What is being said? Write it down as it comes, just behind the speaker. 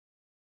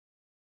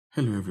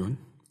Hello everyone.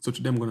 So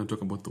today I'm going to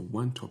talk about the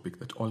one topic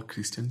that all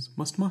Christians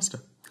must master.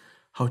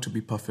 How to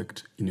be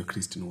perfect in your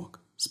Christian walk.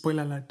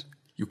 Spoiler alert,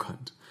 you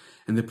can't.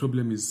 And the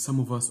problem is some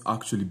of us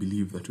actually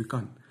believe that we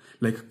can.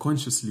 Like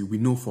consciously we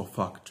know for a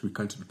fact we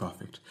can't be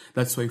perfect.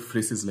 That's why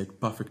phrases like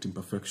perfect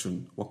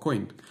imperfection were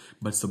coined.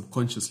 But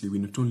subconsciously we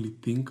not only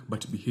think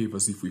but behave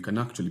as if we can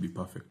actually be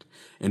perfect.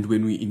 And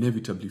when we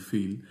inevitably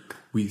fail,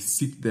 we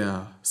sit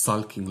there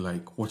sulking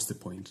like, what's the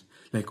point?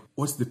 Like,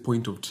 what's the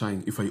point of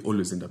trying if I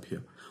always end up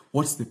here?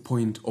 What's the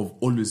point of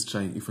always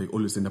trying if I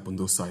always end up on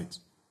those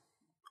sides?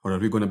 Or are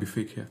we going to be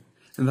fake here?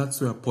 And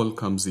that's where Paul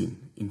comes in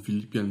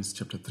Philippians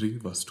chapter 3,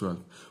 verse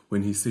 12,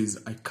 when he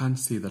says, I can't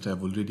say that I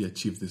have already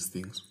achieved these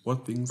things.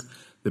 What things?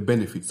 The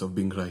benefits of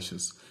being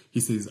righteous. He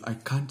says, I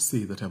can't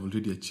say that I've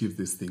already achieved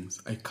these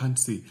things. I can't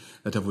say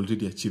that I've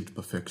already achieved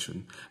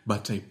perfection,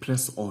 but I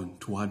press on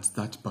towards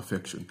that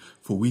perfection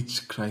for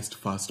which Christ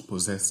first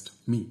possessed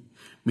me.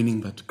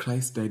 Meaning that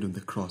Christ died on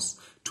the cross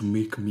to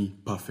make me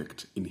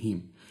perfect in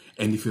him.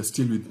 And if you're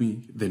still with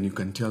me, then you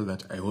can tell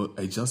that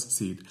I just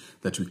said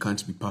that we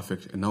can't be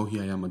perfect, and now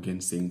here I am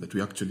again saying that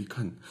we actually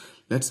can.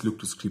 Let's look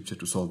to scripture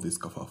to solve this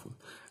kerfuffle.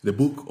 The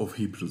book of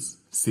Hebrews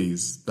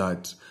says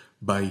that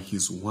by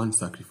his one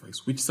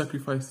sacrifice, which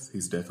sacrifice?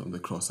 His death on the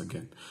cross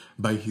again.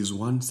 By his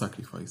one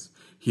sacrifice,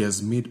 he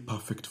has made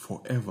perfect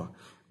forever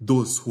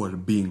those who are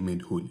being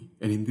made holy.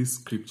 And in this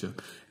scripture,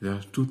 there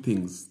are two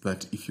things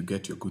that if you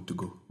get, you're good to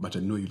go. But I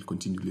know you'll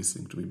continue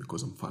listening to me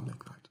because I'm fun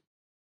like that.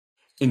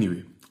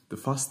 Anyway, the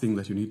first thing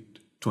that you need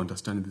to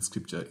understand in the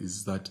scripture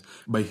is that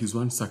by his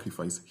one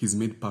sacrifice, he's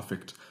made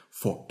perfect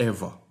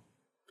forever.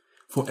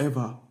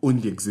 Forever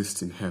only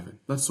exists in heaven.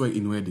 That's why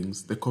in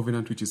weddings, the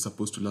covenant which is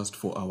supposed to last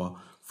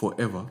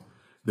forever,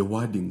 the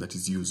wording that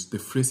is used, the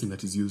phrasing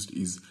that is used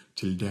is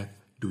till death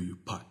do you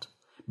part.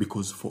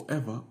 Because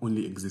forever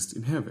only exists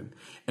in heaven.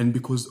 And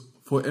because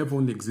forever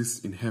only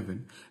exists in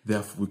heaven,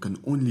 therefore we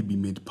can only be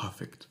made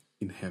perfect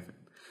in heaven.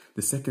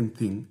 The second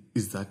thing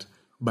is that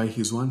by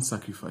his one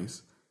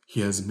sacrifice, he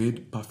has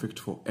made perfect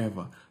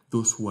forever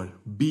those who are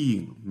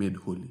being made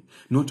holy.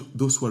 Not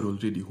those who are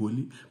already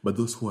holy, but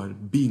those who are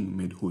being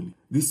made holy.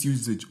 This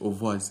usage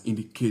of words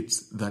indicates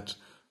that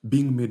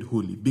being made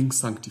holy, being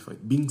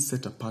sanctified, being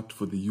set apart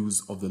for the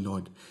use of the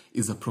Lord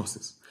is a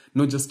process.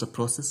 Not just a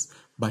process,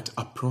 but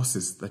a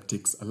process that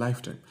takes a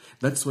lifetime.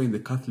 That's why in the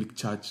Catholic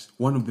Church,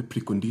 one of the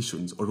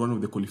preconditions or one of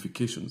the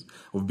qualifications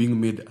of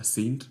being made a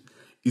saint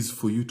is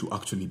for you to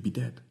actually be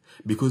dead.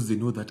 Because they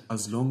know that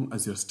as long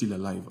as you're still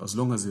alive, as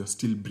long as you're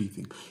still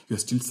breathing, you're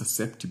still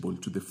susceptible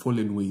to the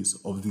fallen ways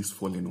of this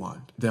fallen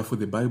world. Therefore,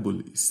 the Bible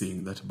is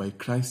saying that by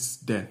Christ's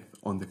death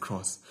on the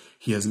cross,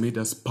 he has made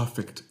us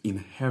perfect in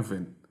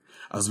heaven,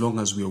 as long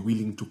as we are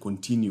willing to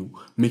continue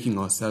making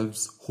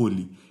ourselves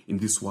holy in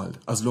this world,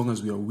 as long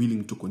as we are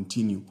willing to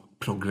continue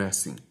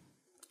progressing.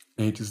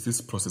 And it is this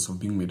process of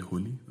being made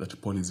holy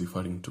that Paul is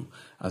referring to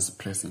as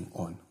pressing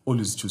on,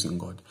 always choosing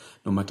God.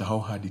 No matter how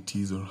hard it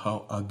is or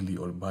how ugly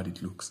or bad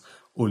it looks,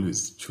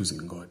 always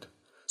choosing God.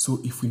 So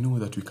if we know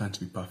that we can't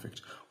be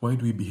perfect, why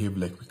do we behave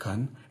like we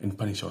can and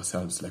punish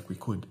ourselves like we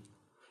could?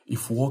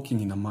 If walking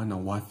in a manner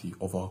worthy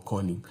of our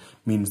calling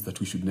means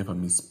that we should never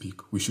misspeak,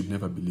 we should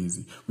never be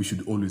lazy, we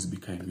should always be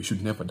kind, we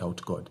should never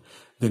doubt God,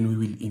 then we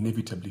will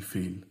inevitably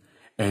fail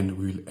and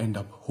we will end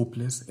up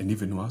hopeless, and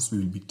even worse, we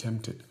will be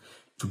tempted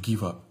to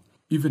give up.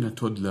 Even a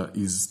toddler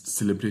is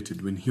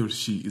celebrated when he or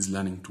she is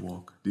learning to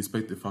walk,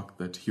 despite the fact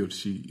that he or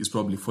she is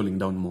probably falling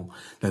down more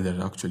than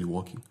they're actually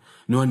walking.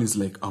 No one is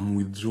like, I'm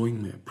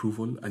withdrawing my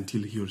approval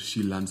until he or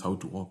she learns how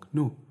to walk.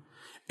 No.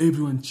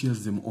 Everyone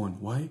cheers them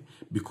on. Why?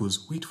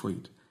 Because, wait for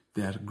it,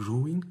 they are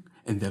growing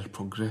and they are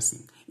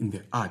progressing in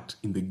the art,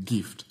 in the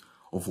gift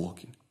of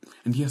walking.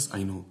 And yes,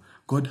 I know,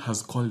 God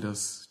has called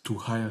us to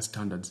higher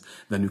standards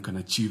than we can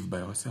achieve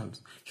by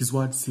ourselves. His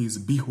word says,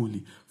 be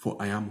holy, for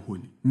I am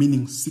holy.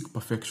 Meaning seek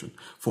perfection,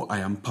 for I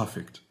am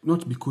perfect.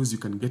 Not because you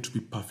can get to be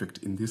perfect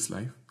in this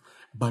life,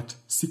 but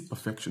seek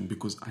perfection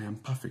because I am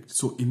perfect.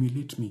 So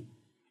emulate me.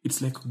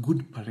 It's like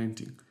good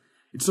parenting.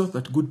 It's not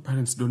that good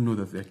parents don't know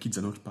that their kids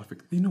are not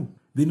perfect. They know.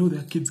 They know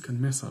their kids can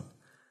mess up.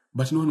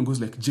 But no one goes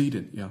like,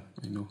 Jaden. Yeah,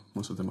 I know.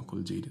 Most of them are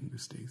called Jaden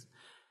these days.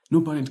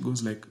 No parent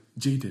goes like,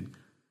 Jaden,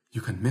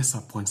 you can mess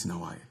up once in a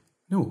while.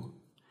 No.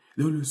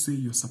 They always say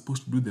you're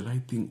supposed to do the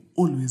right thing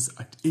always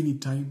at any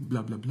time,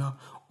 blah, blah, blah,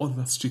 all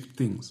the strict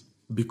things.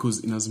 Because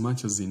in as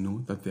much as they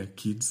know that their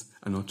kids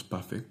are not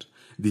perfect,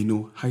 they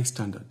know high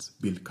standards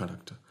build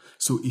character.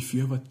 So if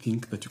you ever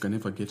think that you can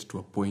ever get to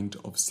a point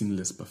of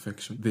sinless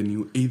perfection, then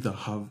you either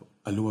have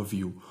a lower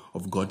view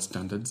of God's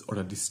standards or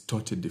a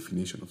distorted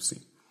definition of sin.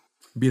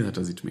 Be that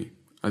as it may,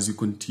 as you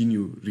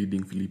continue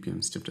reading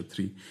Philippians chapter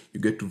 3, you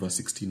get to verse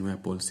 16 where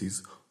Paul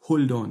says,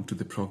 hold on to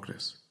the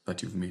progress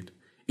that you've made.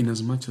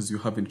 Inasmuch as you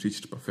haven't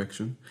reached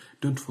perfection,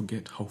 don't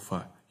forget how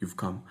far you've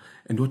come.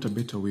 And what a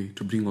better way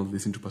to bring all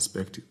this into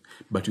perspective,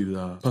 but with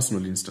a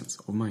personal instance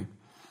of mine.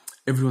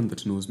 Everyone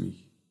that knows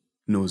me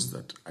knows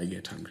that I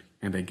get angry,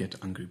 and I get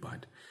angry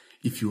bad.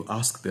 If you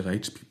ask the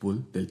right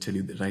people, they'll tell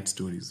you the right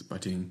stories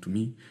pertaining to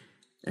me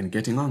and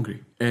getting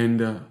angry.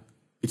 And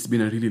It's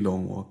been a really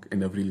long walk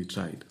and I've really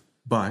tried.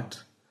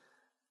 But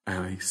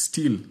I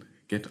still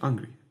get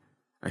angry.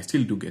 I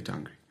still do get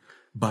angry.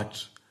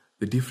 But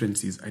the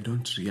difference is I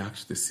don't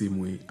react the same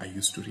way I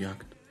used to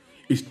react.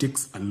 It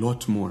takes a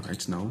lot more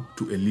right now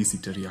to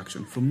elicit a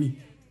reaction from me.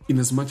 In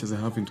as much as I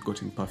haven't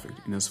gotten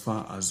perfect, in as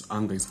far as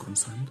anger is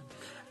concerned,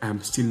 I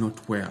am still not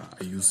where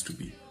I used to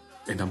be.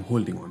 And I'm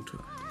holding on to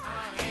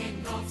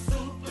that.